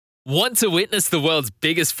Want to witness the world's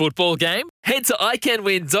biggest football game? Head to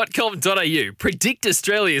iCanWin.com.au, predict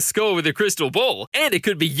Australia's score with a crystal ball, and it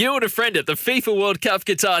could be you and a friend at the FIFA World Cup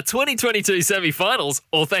Qatar 2022 semi-finals,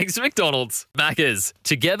 all thanks to McDonald's. Maccas,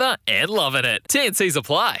 together and loving it. TNCs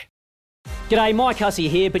apply. G'day, Mike Hussey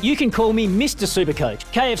here, but you can call me Mr. Supercoach.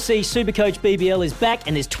 KFC Supercoach BBL is back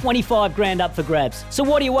and there's 25 grand up for grabs. So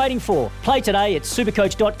what are you waiting for? Play today at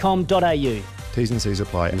supercoach.com.au. T's and C's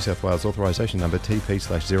apply. New South Wales authorisation number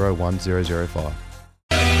TP/01005.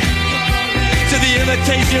 To the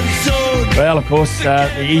imitation zone. Well, of course, the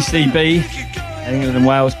ECB, England and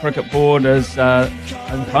Wales Cricket Board, is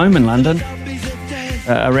home in London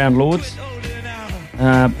around Lords.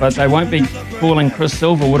 But they won't be calling Chris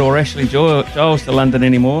Silverwood or Ashley Giles to London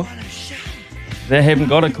anymore. They haven't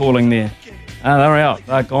got a calling there. They're out.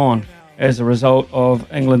 They're gone as a result of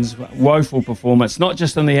England's woeful performance, not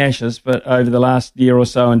just in the Ashes, but over the last year or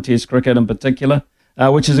so in Test cricket in particular,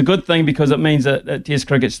 which is a good thing because it means that Test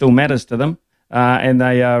cricket still matters to them, and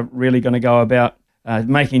they are really going to go about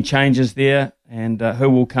making changes there. And who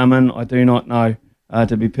will come in, I do not know,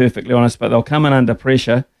 to be perfectly honest, but they'll come in under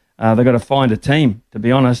pressure. They've got to find a team, to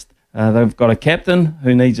be honest. They've got a captain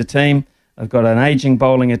who needs a team. They've got an ageing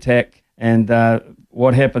bowling attack, and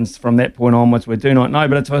what happens from that point onwards, we do not know.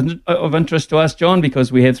 But it's of interest to us, John, because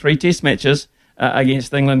we have 3 test matches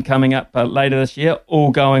against England coming up later this year,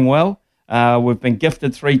 all going well. We've been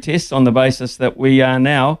gifted 3 tests on the basis that we are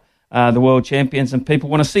now the world champions, and people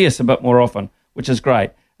want to see us a bit more often, which is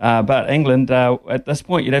great. But England, at this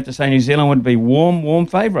point, you'd have to say New Zealand would be warm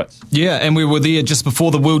favourites. Yeah, and we were there just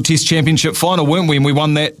before the World Test Championship final, weren't we? And we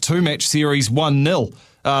won that 2-match series 1-0.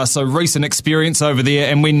 So recent experience over there.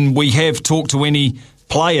 And when we have talked to any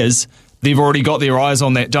players, they've already got their eyes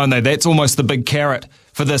on that, don't they? That's almost the big carrot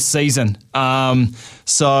for this season.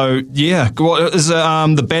 So, yeah, is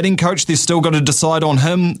the batting coach, they've still got to decide on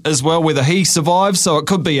him as well, whether he survives. So it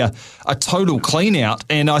could be a total clean-out.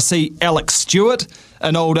 And I see Alex Stewart,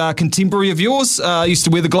 an old contemporary of yours, used to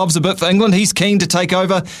wear the gloves a bit for England. He's keen to take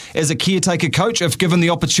over as a caretaker coach if given the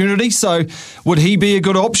opportunity. So would he be a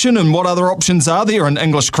good option? And what other options are there in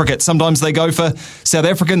English cricket? Sometimes they go for South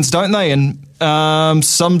Africans, don't they? And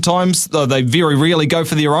sometimes they very rarely go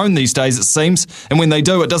for their own these days, it seems. And when they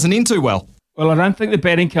do, it doesn't end too well. Well, I don't think the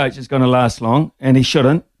batting coach is going to last long, and he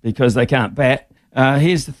shouldn't because they can't bat.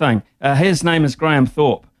 Here's the thing. His name is Graham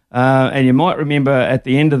Thorpe. And you might remember at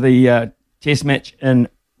the end of the Test match in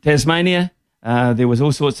Tasmania, there was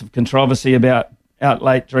all sorts of controversy about out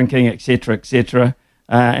late drinking, etc.,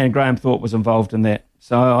 and Graham Thorpe was involved in that.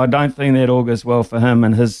 So I don't think that augurs well for him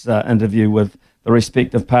and his interview with the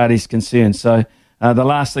respective parties concerned. So the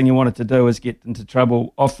last thing you wanted to do is get into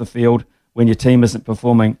trouble off the field when your team isn't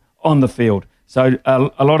performing on the field. So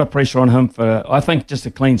a lot of pressure on him for, I think, just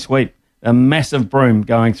a clean sweep, a massive broom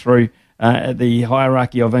going through the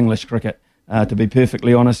hierarchy of English cricket. To be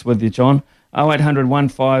perfectly honest with you, John. 0800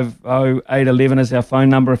 150 811 is our phone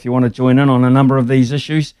number if you want to join in on a number of these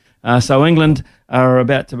issues. So England are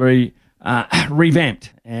about to be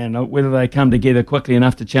revamped, and whether they come together quickly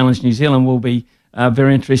enough to challenge New Zealand will be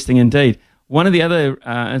very interesting indeed. One of the other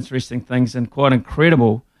interesting things, and quite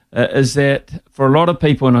incredible, is that for a lot of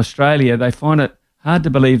people in Australia, they find it hard to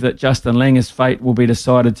believe that Justin Langer's fate will be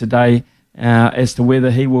decided today as to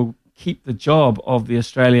whether he will keep the job of the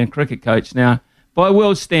Australian cricket coach. Now, by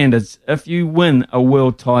world standards, if you win a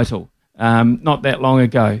world title not that long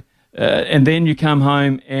ago, and then you come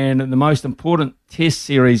home and in the most important test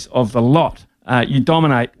series of the lot, you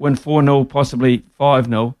dominate, win 4-0, possibly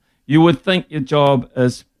 5-0, you would think your job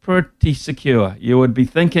is pretty secure. You would be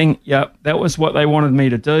thinking, yep, that was what they wanted me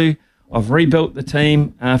to do. I've rebuilt the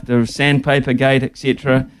team after Sandpaper Gate,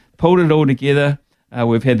 etc., pulled it all together.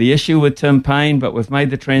 We've had the issue with Tim Payne, but we've made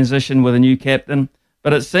the transition with a new captain.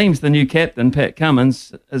 But it seems the new captain, Pat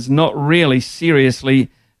Cummins, is not really seriously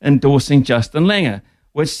endorsing Justin Langer,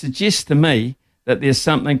 which suggests to me that there's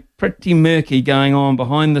something pretty murky going on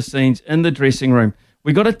behind the scenes in the dressing room.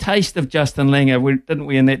 We got a taste of Justin Langer, didn't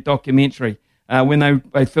we, in that documentary when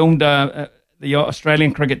they filmed the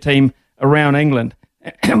Australian cricket team around England.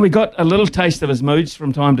 We got a little taste of his moods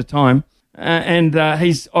from time to time. And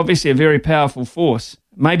he's obviously a very powerful force.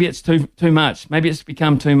 Maybe it's too much. Maybe it's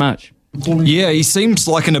become too much. Yeah, he seems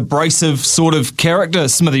like an abrasive sort of character,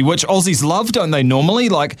 Smithy, which Aussies love, don't they, normally?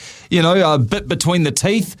 Like, you know, a bit between the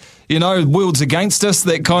teeth, you know, world's against us,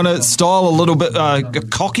 that kind of style, a little bit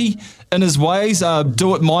cocky in his ways,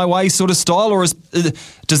 do it my way sort of style, or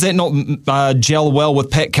does that not gel well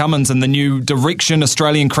with Pat Cummins and the new direction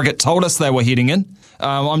Australian cricket told us they were heading in?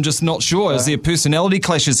 I'm just not sure. Is there personality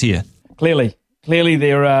clashes here? Clearly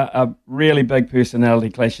there are really big personality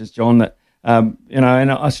clashes, John, that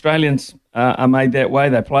And Australians are made that way.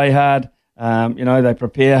 They play hard, they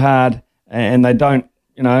prepare hard, and they don't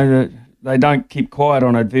keep quiet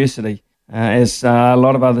on adversity, as a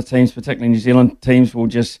lot of other teams, particularly New Zealand teams, will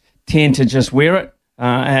just tend to just wear it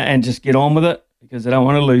and just get on with it because they don't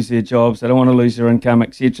want to lose their jobs, they don't want to lose their income,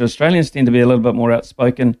 etc. Australians tend to be a little bit more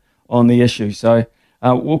outspoken on the issue. So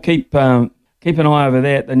we'll keep an eye over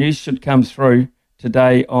that. The news should come through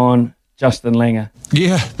today on Justin Langer.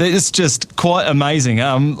 Yeah, it's just quite amazing.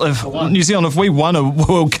 New Zealand, if we won a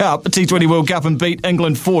World Cup, a T20 World Cup, and beat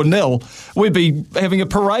England 4-0, we'd be having a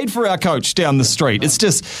parade for our coach down the street. It's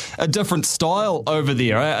just a different style over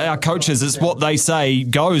there. Our coaches, it's what they say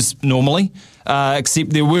goes normally,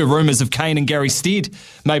 except there were rumours of Kane and Gary Stead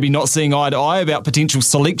maybe not seeing eye to eye about potential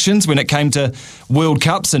selections when it came to World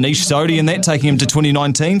Cups, and Anish Sodhi and that, taking him to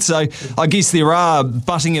 2019. So I guess there are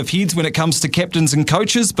butting of heads when it comes to captains and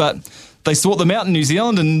coaches, but they sort them out in New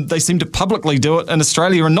Zealand, and they seem to publicly do it in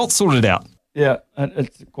Australia and not sort it out. Yeah,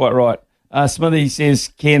 it's quite right. Smithy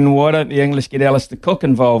says, Ken, why don't the English get Alistair Cook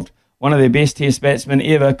involved? One of their best test batsmen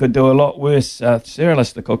ever, could do a lot worse. Sir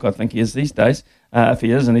Alistair Cook, I think he is these days, if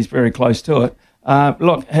he is, and he's very close to it.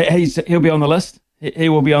 Look, he'll be on the list. He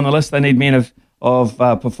will be on the list. They need men of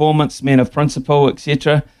performance, men of principle,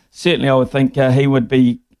 etc. Certainly, I would think he would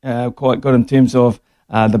be quite good in terms of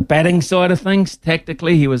the batting side of things.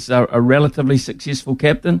 Tactically, he was a relatively successful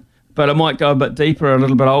captain, but it might go a bit deeper, a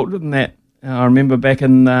little bit older than that. I remember back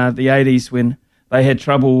in the 80s when they had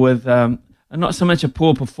trouble with not so much a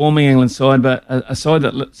poor performing England side, but a side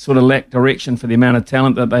that sort of lacked direction for the amount of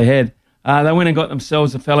talent that they had. They went and got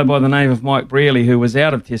themselves a fellow by the name of Mike Brearley, who was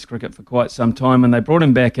out of Test cricket for quite some time, and they brought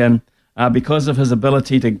him back in because of his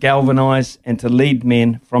ability to galvanise and to lead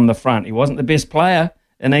men from the front. He wasn't the best player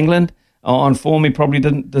in England. On form, he probably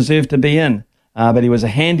didn't deserve to be in, but he was a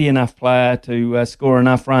handy enough player to score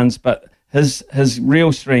enough runs. But his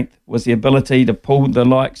real strength was the ability to pull the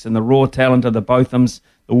likes and the raw talent of the Bothams,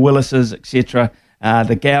 the Willises, etc.,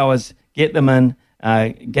 the Gowers, get them in,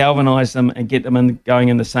 galvanise them and get them in going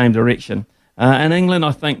in the same direction. And England,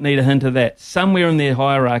 I think, need a hint of that. Somewhere in their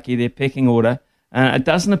hierarchy, their pecking order, it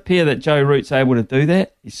doesn't appear that Joe Root's able to do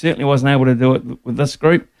that. He certainly wasn't able to do it with this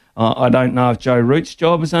group. I don't know if Joe Root's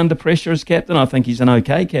job is under pressure as captain. I think he's an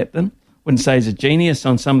okay captain. Wouldn't say he's a genius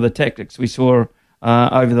on some of the tactics we saw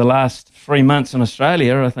over the last 3 months in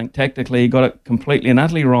Australia. I think tactically he got it completely and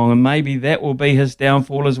utterly wrong, and maybe that will be his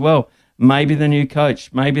downfall as well. Maybe the new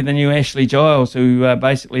coach, maybe the new Ashley Giles, who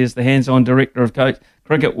basically is the hands-on director of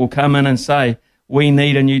cricket, will come in and say, we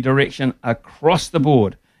need a new direction across the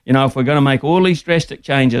board. You know, if we're going to make all these drastic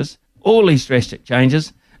changes,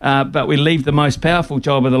 but we leave the most powerful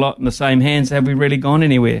job of the lot in the same hands, have we really gone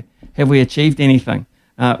anywhere? Have we achieved anything?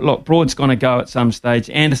 Look, Broad's going to go at some stage.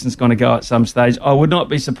 Anderson's going to go at some stage. I would not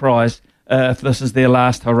be surprised if this is their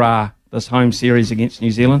last hurrah, this home series against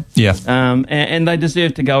New Zealand. Yeah. And they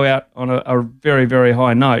deserve to go out on a very, very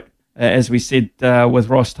high note, as we said with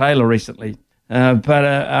Ross Taylor recently. But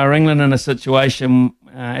are England in a situation,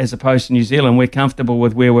 as opposed to New Zealand, we're comfortable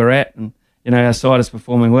with where we're at, and our side is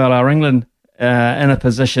performing well. Are England in a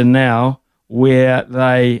position now where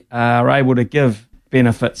they are able to give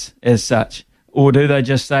benefits as such? Or do they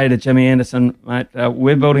just say to Jimmy Anderson, mate,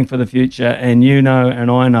 we're building for the future, and you know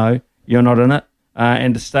and I know you're not in it?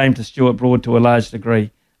 And the same to Stuart Broad to a large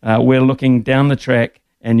degree. We're looking down the track,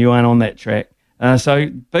 and you aren't on that track. So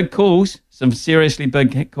big calls, some seriously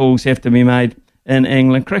big calls have to be made in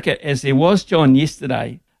England cricket, as there was, John,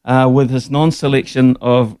 yesterday with his non-selection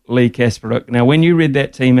of Lee Kasparuk. Now, when you read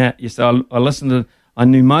that team out, I listened to, I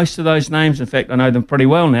knew most of those names. In fact, I know them pretty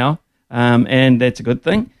well now, and that's a good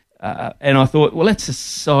thing. And I thought, well, that's a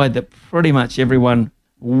side that pretty much everyone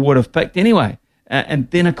would have picked anyway. And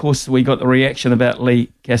then, of course, we got the reaction about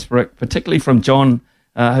Lee Kasparuk, particularly from John,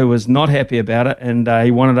 who was not happy about it, and he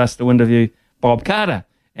wanted us to interview Bob Carter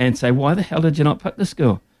and say, why the hell did you not pick this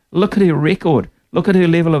girl? Look at her record. Look at her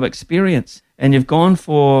level of experience. And you've gone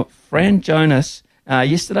for Fran Jonas.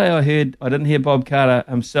 Yesterday I didn't hear Bob Carter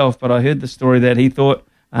himself, but I heard the story that he thought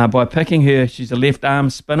by picking her, she's a left-arm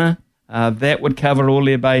spinner, that would cover all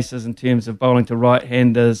their bases in terms of bowling to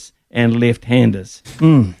right-handers and left-handers.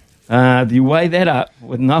 You weigh that up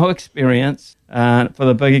with no experience for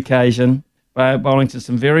the big occasion, bowling to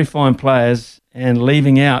some very fine players and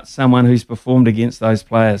leaving out someone who's performed against those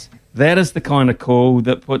players. That is the kind of call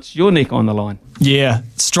that puts your neck on the line. Yeah,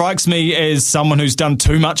 strikes me as someone who's done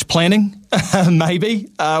too much planning, maybe,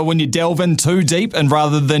 when you delve in too deep, and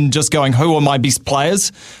rather than just going, who are my best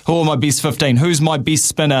players, who are my best 15, who's my best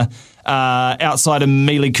spinner outside of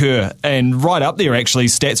Mealy Kerr, and right up there actually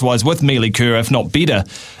stats-wise with Mealy Kerr, if not better.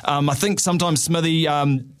 I think sometimes Smithy,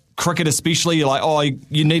 cricket especially, you're like, oh,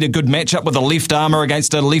 you need a good matchup with a left armer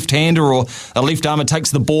against a left-hander, or a left armer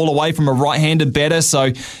takes the ball away from a right-handed batter.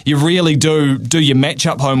 So you really do your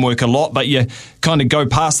matchup homework a lot, but you kind of go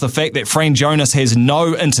past the fact that Fran Jonas has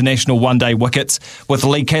no international one-day wickets, with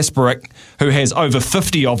Lee Kasperek, who has over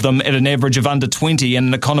 50 of them at an average of under 20 and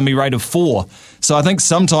an economy rate of 4. So I think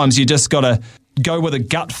sometimes you just got to go with a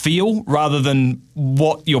gut feel rather than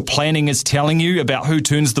what your planning is telling you about who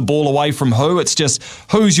turns the ball away from who. It's just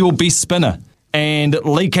who's your best spinner. And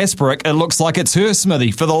Lee Kasperek, it looks like it's her,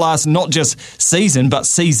 Smithy, for the last not just season, but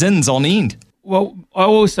seasons on end. Well, I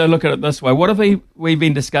also look at it this way. What have we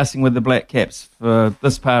been discussing with the Black Caps for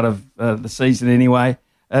this part of the season anyway,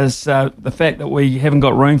 is the fact that we haven't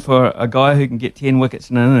got room for a guy who can get 10 wickets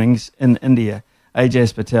in an innings in India,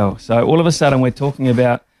 Ajaz Patel. So all of a sudden we're talking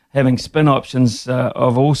about having spin options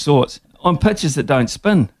of all sorts on pitches that don't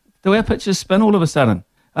spin. Do our pitches spin all of a sudden?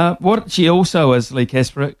 What she also is, Lee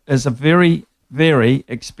Kasperek, is a very, very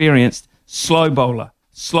experienced slow bowler,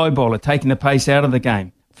 taking the pace out of the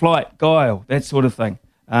game. Flight, guile, that sort of thing.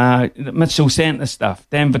 Mitchell Santner stuff,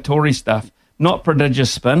 Dan Vettori stuff, not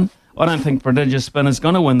prodigious spin. I don't think prodigious spin is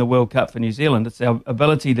going to win the World Cup for New Zealand. It's our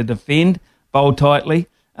ability to defend, bowl tightly,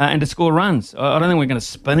 and to score runs. I don't think we're going to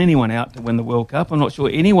spin anyone out to win the World Cup. I'm not sure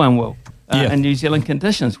anyone will in New Zealand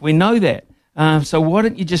conditions. We know that. So why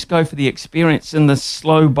don't you just go for the experience in the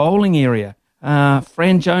slow bowling area?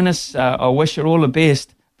 Fran Jonas, I wish her all the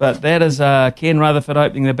best, but that is Ken Rutherford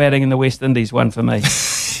opening the batting in the West Indies one for me.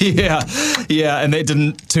 Yeah, and that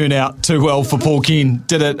didn't turn out too well for Paul Ken,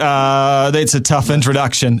 did it? That's a tough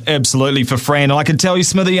introduction, absolutely, for Fran. And I can tell you,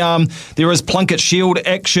 Smithy, there is Plunket Shield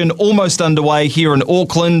action almost underway here in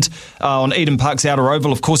Auckland on Eden Park's outer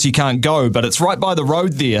oval. Of course, you can't go, but it's right by the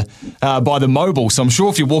road there, by the Mobil. So I'm sure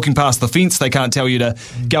if you're walking past the fence, they can't tell you to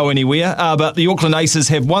go anywhere. But the Auckland Aces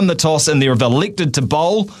have won the toss and they've elected to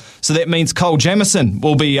bowl. So that means Cole Jamieson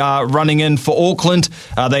will be running in for Auckland.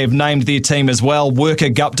 They have named their team as well: Worker,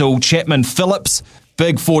 Guptill, Chapman, Phillips.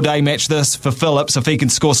 Big 4-day match this for Phillips. If he can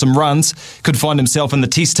score some runs, could find himself in the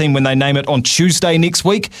test team when they name it on Tuesday next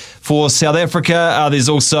week. For South Africa, there's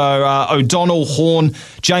also O'Donnell, Horn,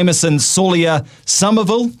 Jamieson, Solia,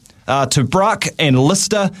 Somerville, Tobruk and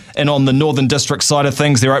Lister. And on the Northern District side of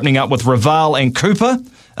things, they're opening up with Raval and Cooper,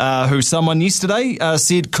 who someone yesterday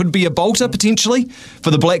said could be a bolter potentially for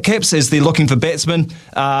the Black Caps as they're looking for batsmen.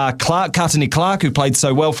 Kartini Clark, who played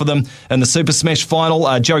so well for them in the Super Smash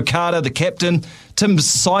final. Joe Carter, the captain. Tim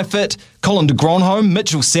Seifert, Colin de Gronholm,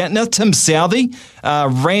 Mitchell Santner, Tim Southey,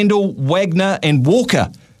 Randall, Wagner and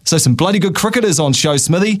Walker. So some bloody good cricketers on show,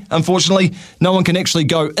 Smithy. Unfortunately, no one can actually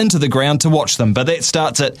go into the ground to watch them. But that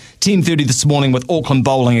starts at 10:30 this morning with Auckland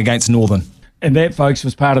bowling against Northern. And that, folks,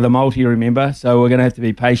 was part of the multi, remember? So we're going to have to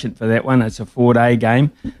be patient for that one. It's a 4-day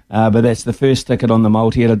game, but that's the first ticket on the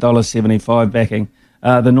multi at $1.75 backing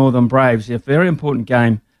the Northern Braves. A very important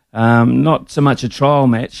game, not so much a trial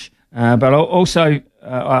match, but also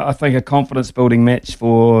I think a confidence-building match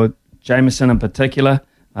for Jamieson in particular,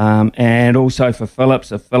 and also for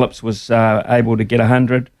Phillips. If Phillips was able to get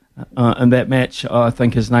 100 in that match, I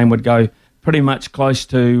think his name would go pretty much close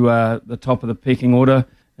to the top of the pecking order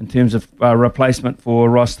in terms of replacement for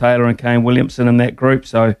Ross Taylor and Kane Williamson in that group.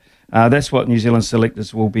 So that's what New Zealand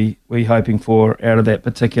selectors will be hoping for out of that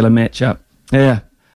particular matchup. Yeah.